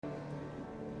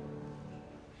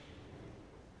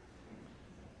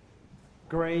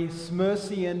Grace,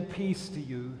 mercy, and peace to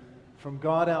you from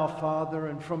God our Father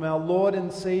and from our Lord and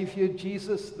Savior,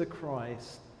 Jesus the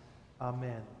Christ.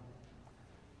 Amen.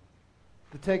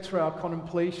 The text for our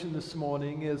contemplation this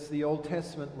morning is the Old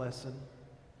Testament lesson,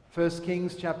 1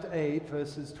 Kings chapter 8,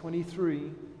 verses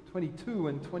 22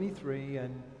 and 23,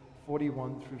 and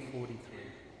 41 through 43.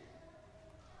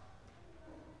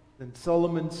 Then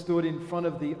Solomon stood in front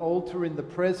of the altar in the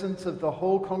presence of the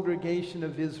whole congregation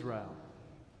of Israel,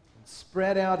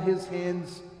 spread out his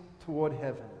hands toward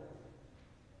heaven.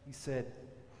 He said,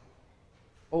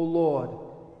 O Lord,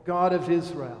 God of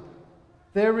Israel,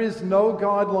 there is no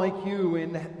God like you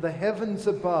in the heavens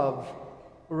above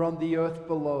or on the earth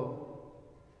below.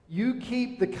 You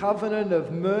keep the covenant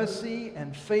of mercy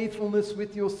and faithfulness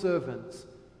with your servants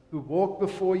who walk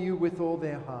before you with all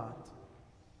their heart.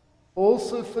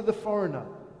 Also for the foreigner,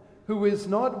 who is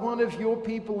not one of your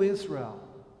people Israel,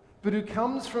 but who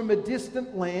comes from a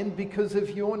distant land because of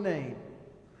your name.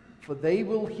 For they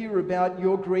will hear about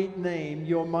your great name,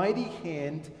 your mighty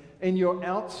hand, and your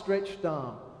outstretched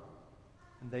arm.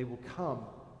 And they will come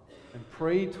and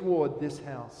pray toward this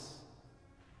house.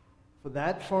 For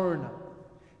that foreigner,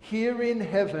 here in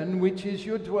heaven, which is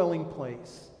your dwelling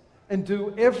place, and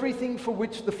do everything for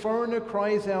which the foreigner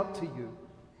cries out to you,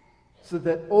 so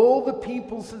that all the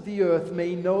peoples of the earth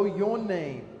may know your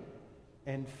name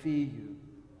and fear you,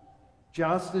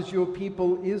 just as your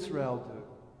people Israel do,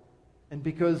 and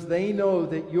because they know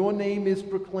that your name is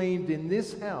proclaimed in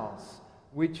this house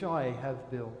which I have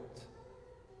built.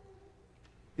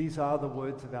 These are the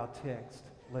words of our text.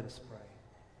 Let us pray.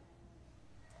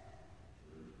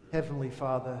 Heavenly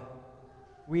Father,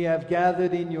 we have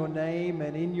gathered in your name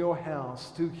and in your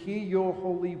house to hear your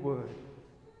holy word.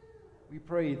 We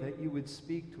pray that you would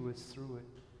speak to us through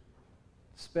it,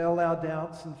 dispel our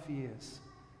doubts and fears,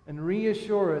 and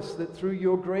reassure us that through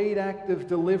your great act of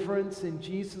deliverance in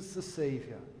Jesus the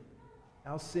Savior,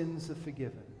 our sins are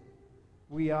forgiven.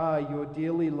 We are your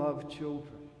dearly loved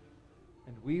children,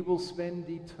 and we will spend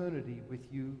eternity with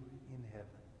you in heaven.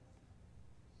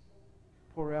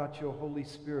 Pour out your Holy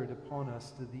Spirit upon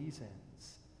us to these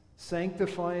ends.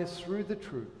 Sanctify us through the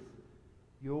truth.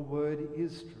 Your word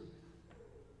is truth.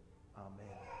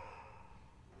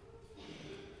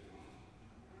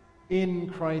 In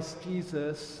Christ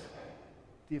Jesus,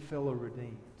 dear fellow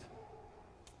redeemed,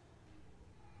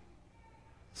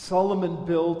 Solomon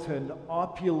built an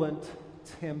opulent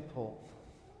temple.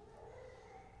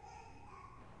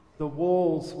 The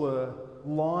walls were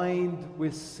lined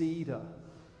with cedar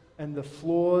and the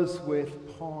floors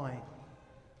with pine.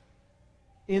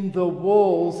 In the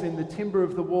walls, in the timber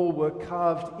of the wall, were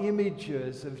carved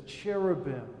images of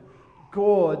cherubim,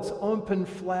 gourds, open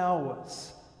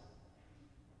flowers.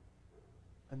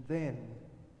 And then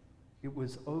it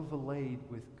was overlaid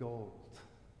with gold.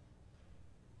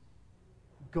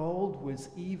 Gold was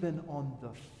even on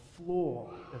the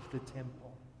floor of the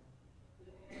temple.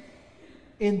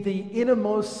 In the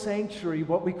innermost sanctuary,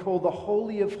 what we call the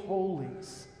Holy of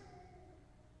Holies,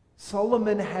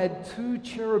 Solomon had two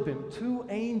cherubim, two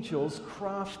angels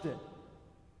crafted.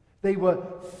 They were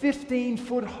 15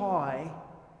 foot high,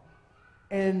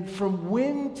 and from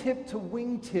wingtip to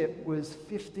wingtip was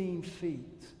 15 feet.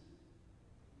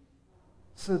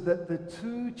 So that the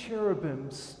two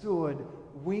cherubim stood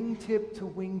wingtip to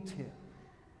wingtip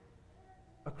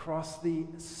across the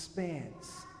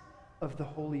expanse of the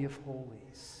Holy of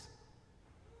Holies.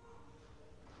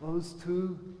 Those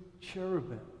two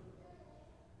cherubim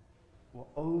were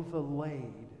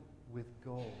overlaid with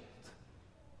gold.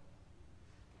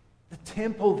 The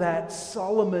temple that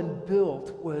Solomon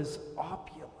built was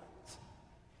opulent.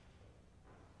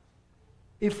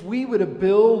 If we were to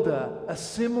build a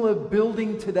similar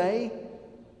building today,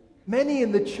 many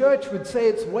in the church would say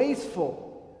it's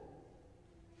wasteful,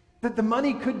 that the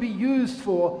money could be used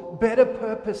for better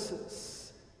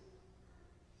purposes.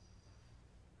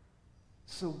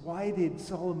 So why did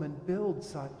Solomon build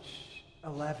such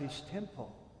a lavish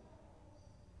temple?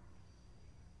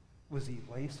 Was he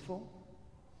wasteful?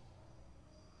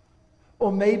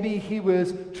 Or maybe he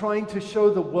was trying to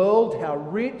show the world how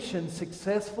rich and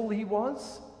successful he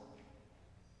was.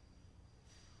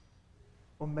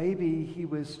 Or maybe he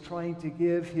was trying to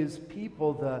give his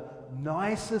people the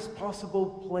nicest possible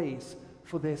place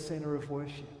for their center of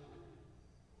worship.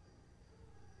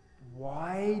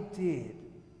 Why did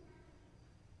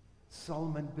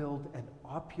Solomon build an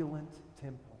opulent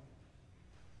temple?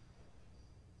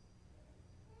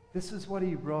 This is what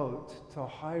he wrote to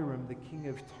Hiram, the king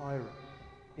of Tyre,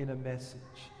 in a message.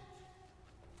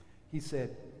 He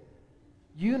said,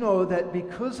 "You know that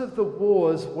because of the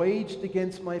wars waged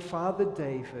against my father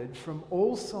David from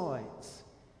all sides,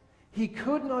 He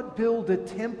could not build a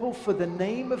temple for the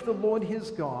name of the Lord his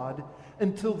God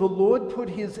until the Lord put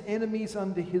his enemies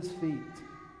under his feet.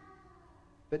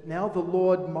 But now the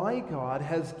Lord my God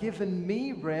has given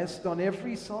me rest on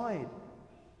every side,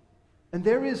 and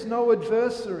there is no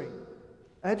adversary,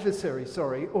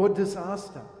 or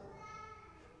disaster.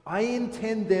 I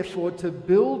intend therefore to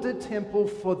build a temple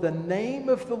for the name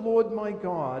of the Lord my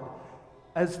God,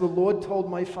 as the Lord told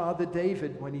my father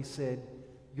David when he said,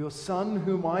 your son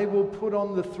whom I will put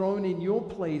on the throne in your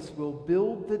place will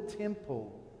build the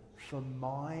temple for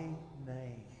my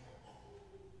name.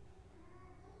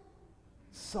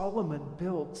 Solomon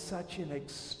built such an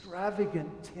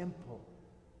extravagant temple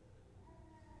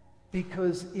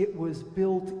because it was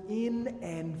built in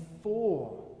and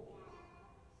for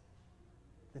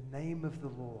the name of the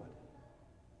Lord.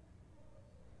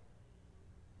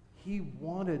 He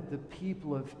wanted the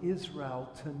people of Israel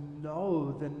to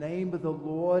know the name of the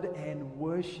Lord and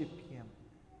worship him.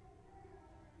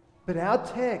 But our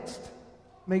text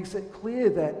makes it clear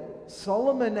that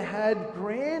Solomon had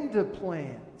grander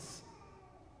plans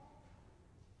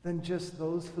than just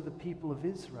those for the people of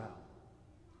Israel.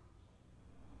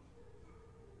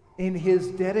 In his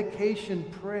dedication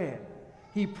prayer,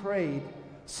 he prayed,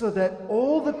 so that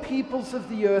all the peoples of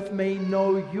the earth may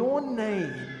know your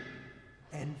name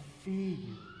and fear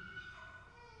you.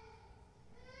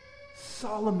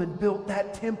 Solomon built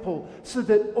that temple so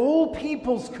that all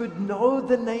peoples could know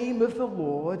the name of the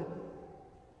Lord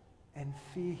and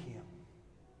fear him.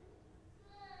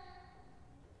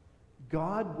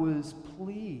 God was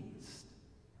pleased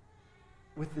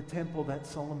with the temple that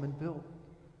Solomon built.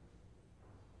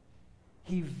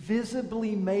 He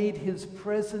visibly made his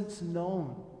presence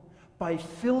known by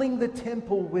filling the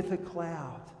temple with a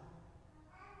cloud.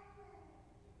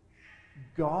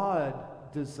 God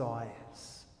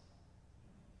desires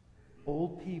all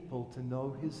people to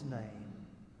know his name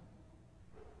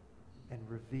and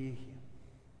revere him.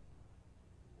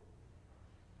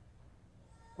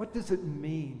 What does it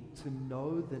mean to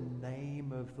know the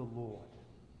name of the Lord?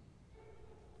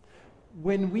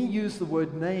 When we use the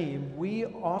word name, we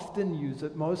often use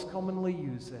it, most commonly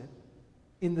use it,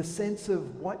 in the sense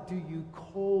of what do you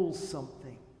call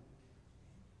something?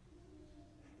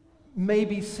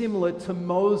 Maybe similar to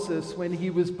Moses when he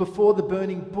was before the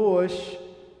burning bush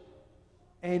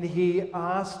and he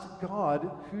asked God,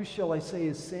 who shall I say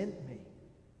has sent me?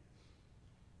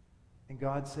 And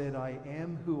God said, I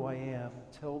am who I am.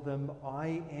 Tell them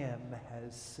I am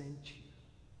has sent you.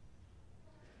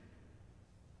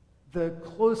 The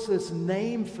closest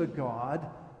name for God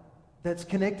that's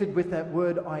connected with that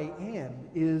word I am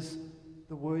is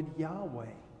the word Yahweh.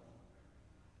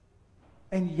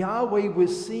 And Yahweh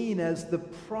was seen as the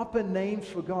proper name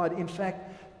for God. In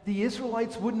fact, the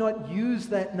Israelites would not use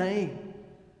that name.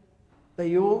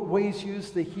 They always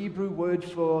used the Hebrew word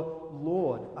for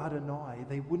Lord, Adonai.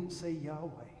 They wouldn't say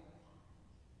Yahweh.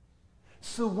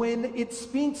 So when it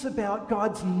speaks about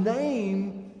God's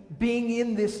name being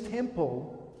in this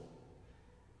temple,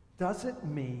 does it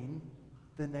mean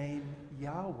the name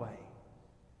Yahweh,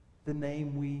 the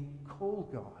name we call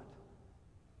God?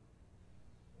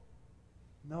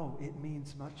 No, it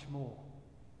means much more.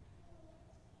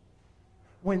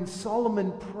 When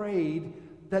Solomon prayed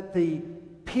that the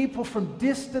people from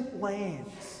distant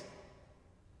lands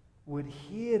would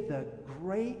hear the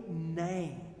great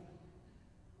name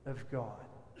of God,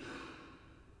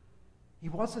 he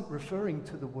wasn't referring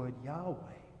to the word Yahweh,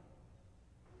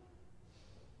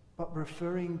 but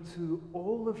referring to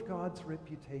all of God's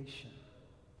reputation.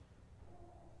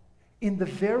 In the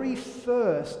very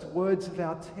first words of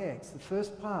our text, the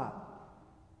first part,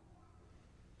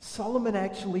 Solomon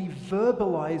actually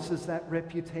verbalizes that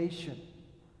reputation.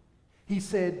 He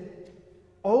said,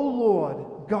 O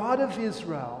Lord, God of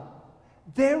Israel,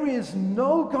 there is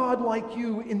no God like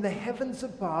you in the heavens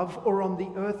above or on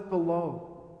the earth below.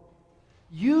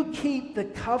 You keep the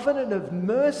covenant of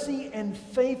mercy and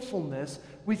faithfulness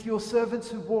with your servants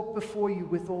who walk before you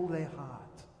with all their heart.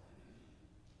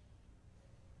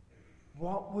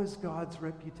 What was God's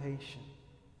reputation?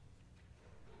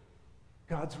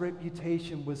 God's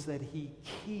reputation was that he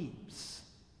keeps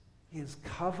his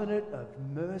covenant of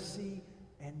mercy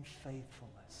and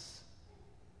faithfulness.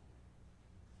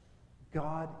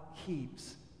 God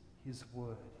keeps his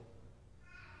word.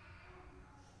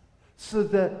 So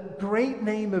the great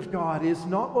name of God is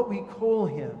not what we call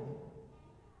him,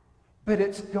 but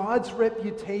it's God's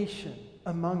reputation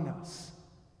among us.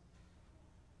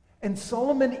 And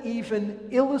Solomon even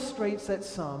illustrates that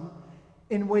some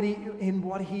in what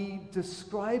he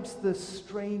describes the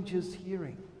stranger's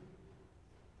hearing.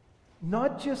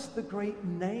 Not just the great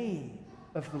name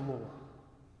of the Lord,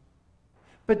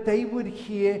 but they would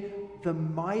hear the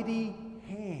mighty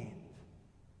hand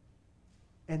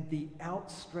and the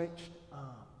outstretched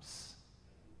arms.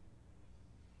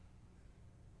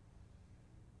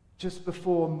 Just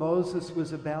before Moses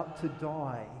was about to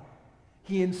die,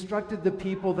 he instructed the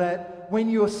people that when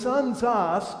your sons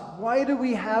ask, why do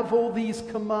we have all these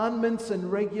commandments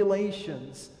and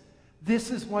regulations?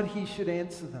 This is what he should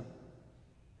answer them.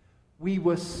 We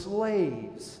were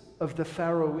slaves of the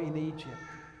Pharaoh in Egypt,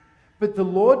 but the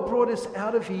Lord brought us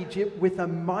out of Egypt with a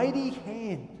mighty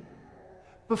hand.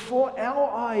 Before our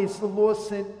eyes, the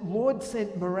Lord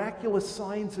sent miraculous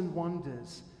signs and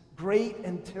wonders, great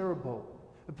and terrible,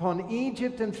 upon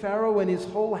Egypt and Pharaoh and his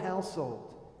whole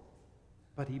household.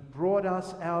 But he brought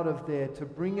us out of there to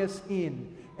bring us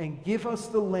in and give us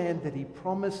the land that he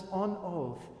promised on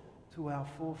oath to our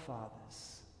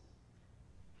forefathers.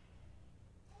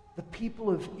 The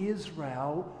people of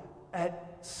Israel at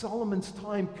Solomon's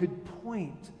time could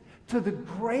point to the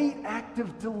great act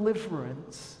of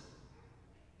deliverance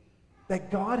that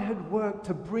God had worked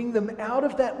to bring them out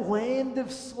of that land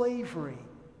of slavery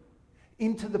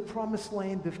into the promised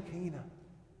land of Canaan.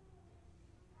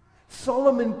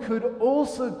 Solomon could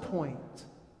also point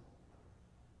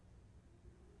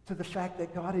to the fact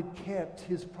that God had kept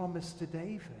his promise to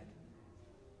David,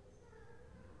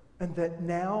 and that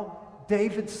now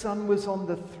David's son was on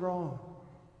the throne,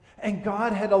 and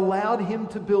God had allowed him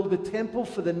to build a temple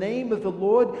for the name of the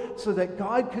Lord so that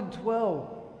God could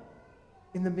dwell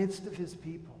in the midst of his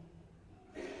people.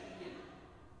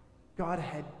 God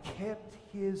had kept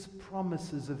his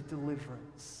promises of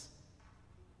deliverance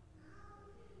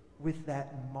with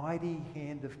that mighty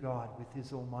hand of God, with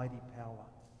his almighty power.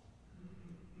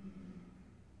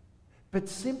 But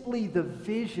simply the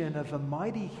vision of a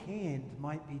mighty hand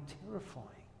might be terrifying.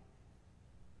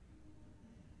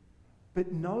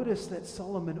 But notice that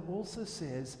Solomon also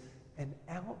says an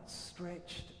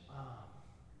outstretched arm.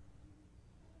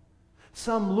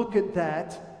 Some look at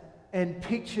that and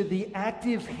picture the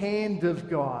active hand of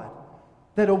God,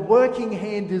 that a working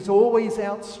hand is always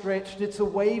outstretched, it's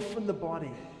away from the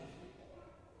body.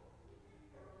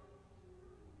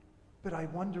 But I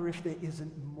wonder if there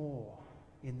isn't more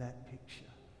in that picture.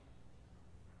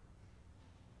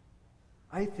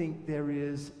 I think there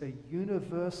is a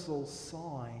universal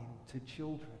sign to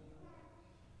children.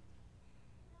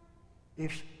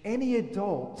 If any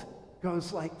adult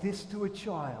goes like this to a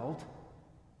child,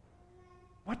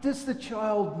 what does the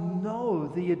child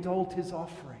know the adult is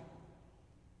offering?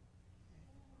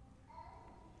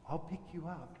 I'll pick you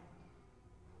up.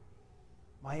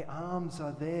 My arms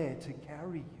are there to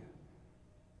carry you.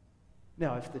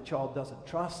 Now, if the child doesn't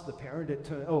trust the parent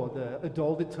or the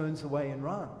adult, it turns away and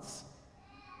runs.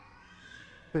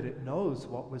 But it knows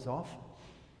what was offered.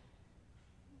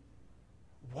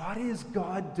 What is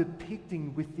God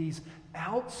depicting with these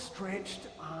outstretched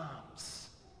arms?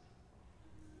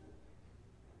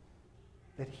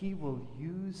 That he will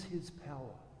use his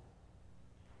power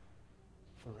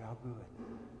for our good.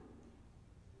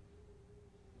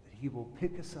 That he will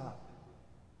pick us up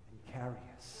and carry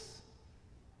us.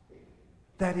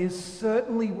 That is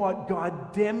certainly what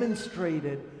God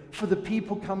demonstrated for the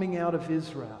people coming out of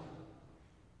Israel.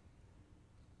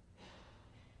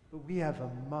 But we have a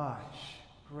much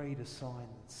greater sign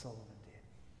than Solomon did.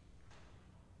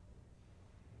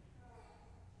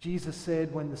 Jesus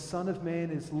said, when the Son of Man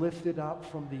is lifted up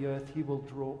from the earth, he will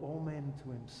draw all men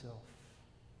to himself.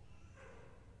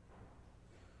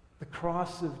 The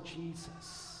cross of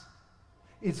Jesus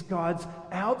is God's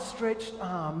outstretched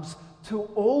arms to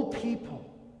all people,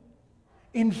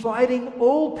 inviting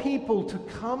all people to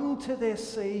come to their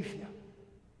Savior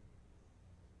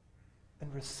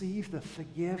and receive the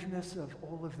forgiveness of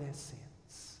all of their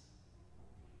sins.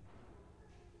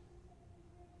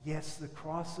 Yes, the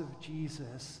cross of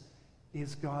Jesus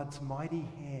is God's mighty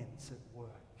hands at work.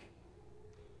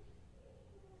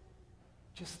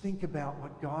 Just think about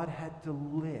what God had to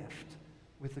lift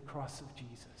with the cross of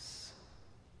Jesus.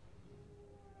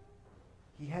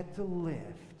 He had to lift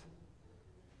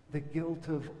the guilt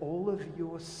of all of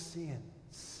your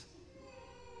sins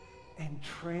and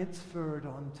transfer it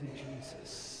onto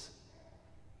Jesus.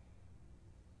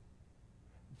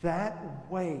 That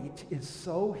weight is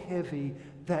so heavy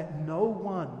that no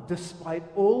one, despite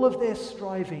all of their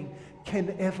striving,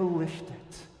 can ever lift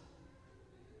it.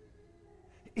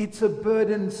 It's a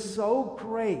burden so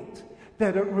great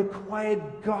that it required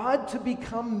God to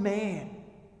become man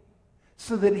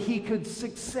so that he could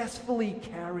successfully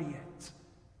carry it.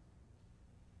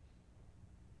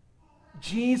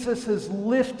 Jesus has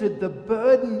lifted the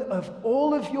burden of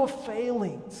all of your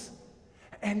failings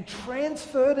and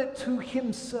transferred it to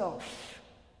himself.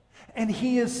 And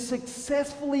he has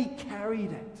successfully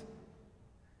carried it,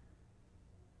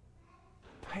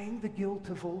 paying the guilt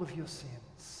of all of your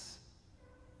sins.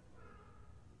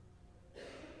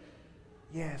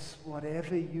 Yes,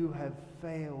 whatever you have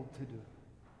failed to do,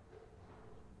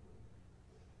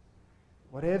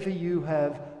 whatever you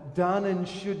have done and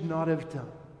should not have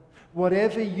done,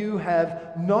 whatever you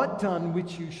have not done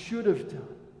which you should have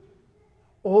done,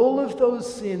 all of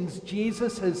those sins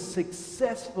Jesus has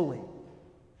successfully,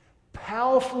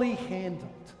 powerfully handled,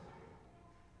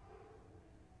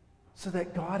 so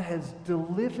that God has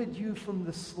delivered you from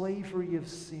the slavery of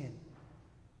sin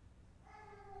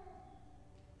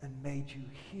and made you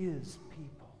his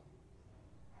people.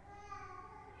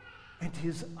 And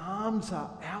his arms are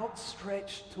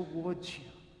outstretched towards you,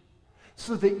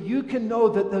 so that you can know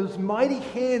that those mighty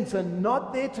hands are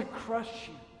not there to crush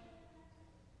you,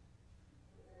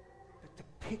 but to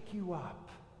pick you up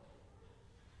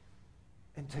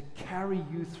and to carry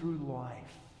you through life.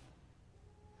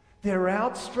 They're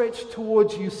outstretched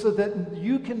towards you so that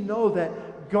you can know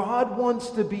that God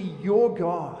wants to be your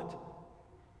God.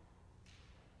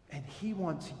 And he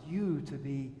wants you to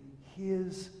be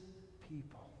his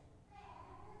people.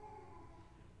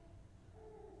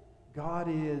 God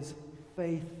is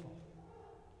faithful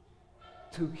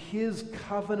to his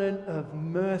covenant of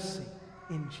mercy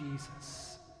in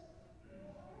Jesus.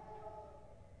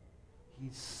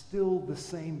 He's still the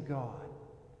same God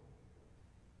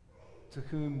to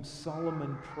whom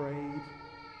Solomon prayed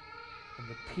and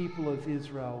the people of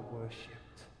Israel worshipped.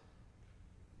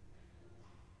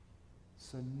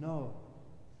 So know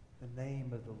the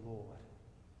name of the Lord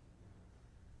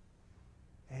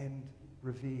and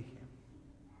revere him.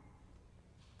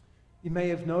 You may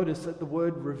have noticed that the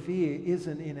word revere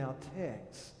isn't in our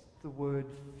text. The word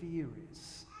fear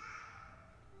is.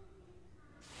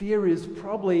 Fear is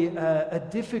probably a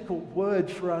difficult word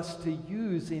for us to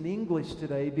use in English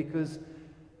today, because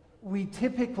we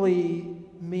typically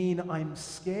mean I'm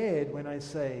scared when I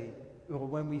say, or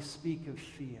when we speak of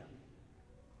fear.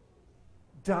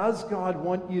 Does God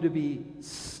want you to be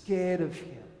scared of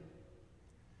him?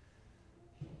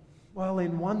 Well,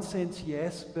 in one sense,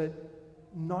 yes, but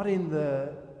not in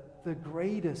the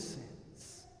greater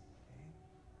sense.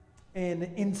 And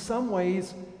in some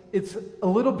ways, it's a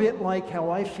little bit like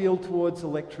how I feel towards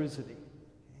electricity.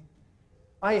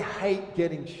 I hate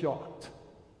getting shocked,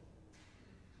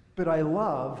 but I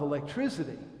love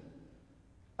electricity.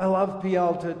 I love being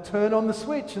able to turn on the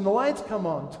switch and the lights come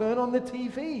on, turn on the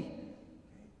TV.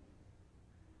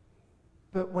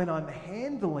 But when I'm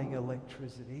handling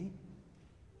electricity,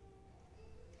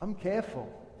 I'm careful.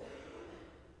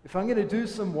 If I'm going to do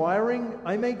some wiring,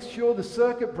 I make sure the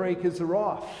circuit breakers are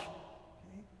off.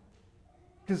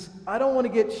 Because I don't want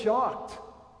to get shocked.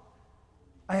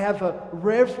 I have a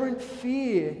reverent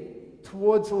fear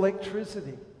towards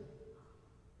electricity.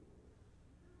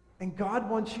 And God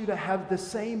wants you to have the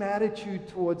same attitude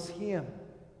towards him.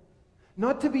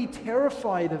 Not to be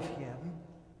terrified of him,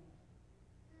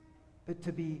 but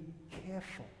to be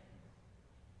careful.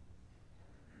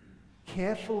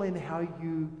 Careful in how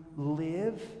you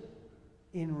live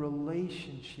in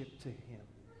relationship to him.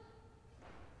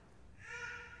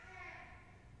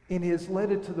 In his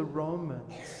letter to the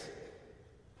Romans,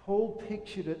 Paul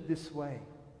pictured it this way.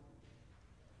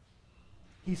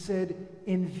 He said,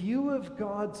 in view of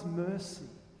God's mercy,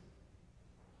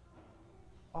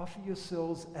 offer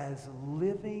yourselves as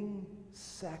living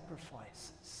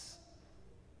sacrifices.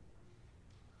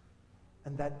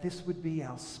 And that this would be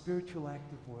our spiritual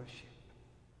act of worship.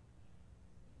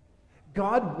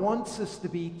 God wants us to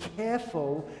be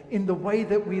careful in the way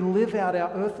that we live out our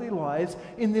earthly lives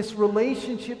in this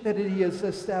relationship that he has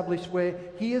established, where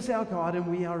he is our God and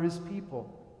we are his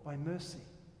people by mercy.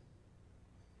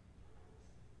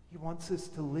 He wants us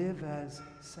to live as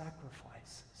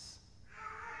sacrifices.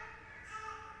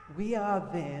 We are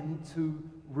then to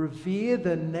revere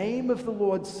the name of the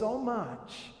Lord so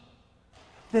much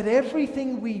that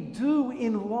everything we do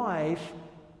in life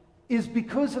is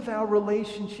because of our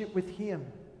relationship with him.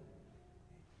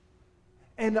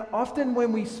 And often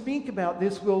when we speak about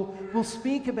this, we'll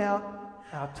speak about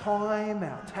our time,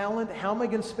 our talent. How am I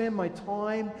going to spend my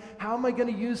time? How am I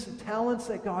going to use the talents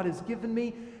that God has given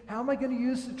me? How am I going to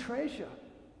use the treasure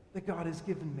that God has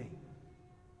given me?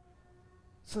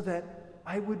 So that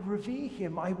I would revere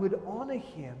him, I would honor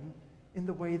him in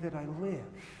the way that I live.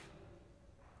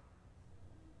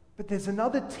 But there's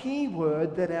another T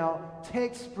word that our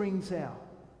text brings out.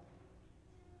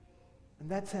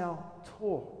 And that's our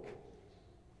talk.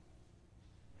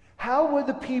 How were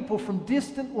the people from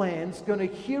distant lands going to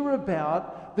hear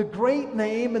about the great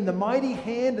name and the mighty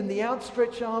hand and the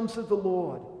outstretched arms of the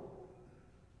Lord?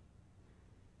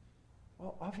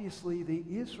 Well, obviously the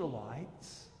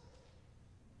Israelites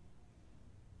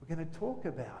were going to talk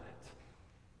about it.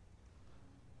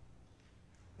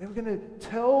 They were going to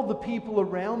tell the people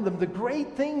around them the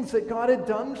great things that God had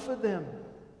done for them,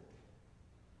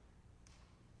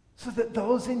 so that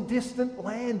those in distant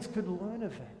lands could learn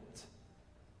of it.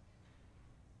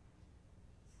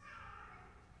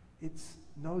 It's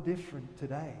no different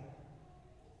today.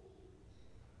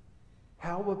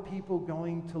 How are people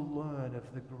going to learn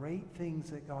of the great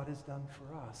things that God has done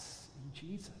for us in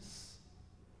Jesus?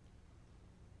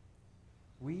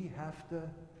 We have to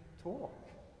talk.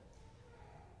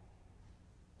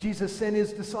 Jesus sent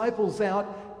his disciples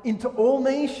out into all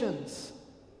nations,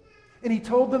 and he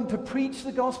told them to preach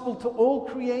the gospel to all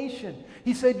creation.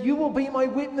 He said, "You will be my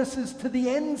witnesses to the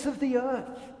ends of the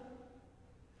earth,"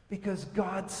 because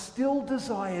God still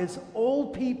desires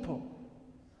all people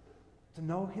to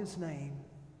know his name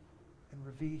and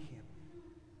revere him.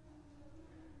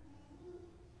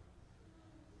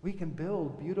 We can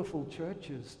build beautiful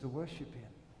churches to worship in.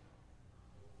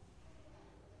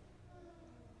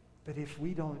 But if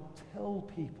we don't tell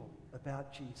people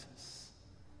about Jesus,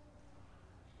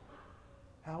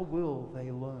 how will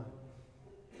they learn?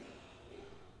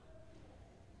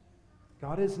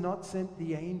 God has not sent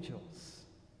the angels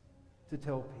to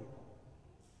tell people.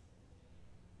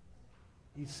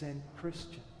 He sent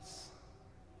Christians,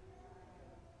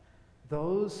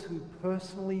 those who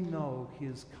personally know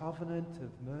his covenant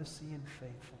of mercy and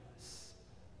faithfulness,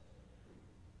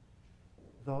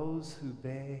 those who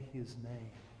bear his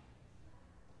name.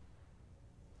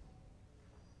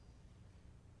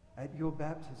 At your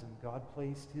baptism, God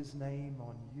placed his name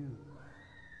on you,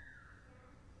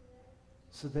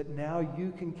 so that now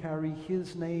you can carry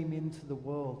his name into the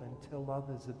world and tell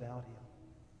others about him.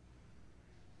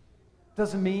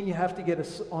 Doesn't mean you have to get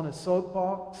on a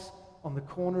soapbox on the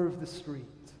corner of the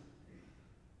street.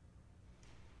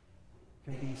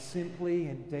 It can be simply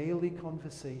in daily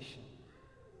conversation,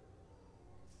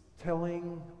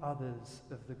 telling others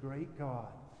of the great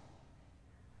God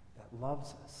that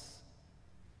loves us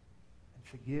and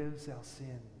forgives our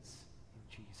sins in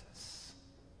Jesus.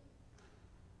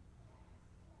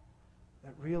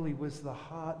 That really was the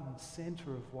heart and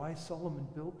center of why Solomon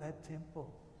built that temple.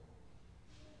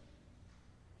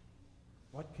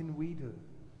 What can we do?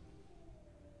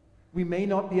 We may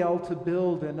not be able to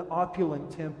build an opulent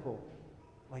temple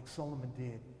like Solomon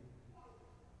did,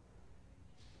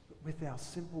 but with our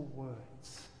simple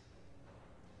words,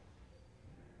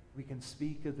 we can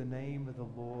speak of the name of the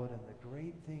Lord and the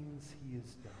great things he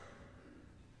has done.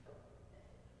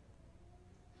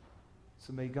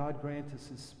 So may God grant us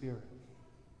his Spirit,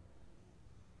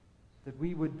 that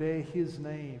we would bear his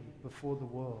name before the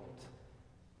world,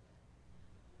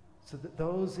 so that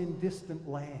those in distant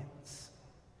lands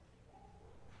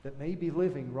that may be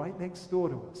living right next door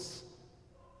to us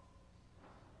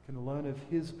can learn of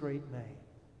his great name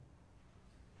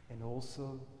and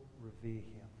also revere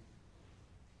him.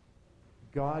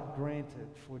 God grant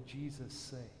it for Jesus'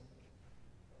 sake.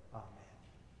 Amen.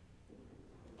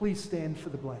 Please stand for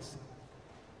the blessing.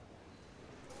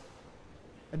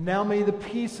 And now may the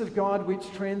peace of God, which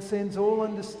transcends all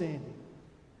understanding,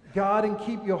 guard and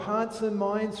keep your hearts and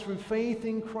minds through faith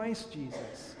in Christ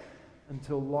Jesus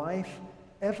until life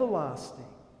everlasting.